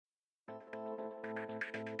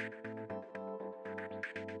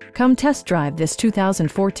Come test drive this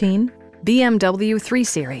 2014 BMW 3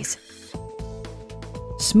 Series.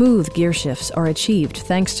 Smooth gear shifts are achieved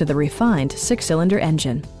thanks to the refined 6-cylinder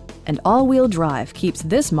engine, and all-wheel drive keeps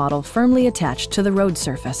this model firmly attached to the road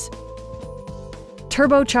surface.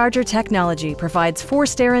 Turbocharger technology provides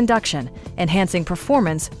forced-air induction, enhancing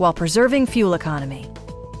performance while preserving fuel economy.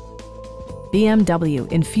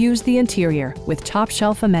 BMW infused the interior with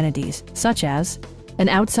top-shelf amenities such as an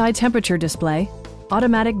outside temperature display,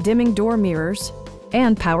 automatic dimming door mirrors,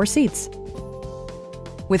 and power seats.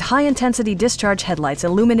 With high-intensity discharge headlights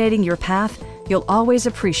illuminating your path, you'll always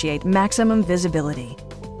appreciate maximum visibility.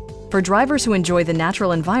 For drivers who enjoy the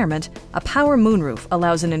natural environment, a power moonroof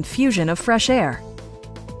allows an infusion of fresh air.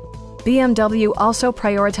 BMW also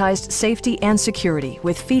prioritized safety and security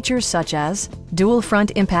with features such as dual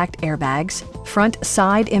front impact airbags, front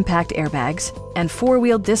side impact airbags, and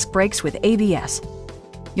 4-wheel disc brakes with ABS.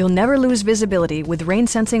 You'll never lose visibility with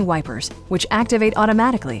rain-sensing wipers, which activate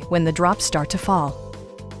automatically when the drops start to fall.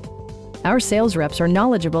 Our sales reps are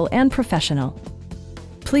knowledgeable and professional.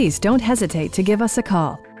 Please don't hesitate to give us a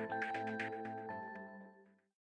call.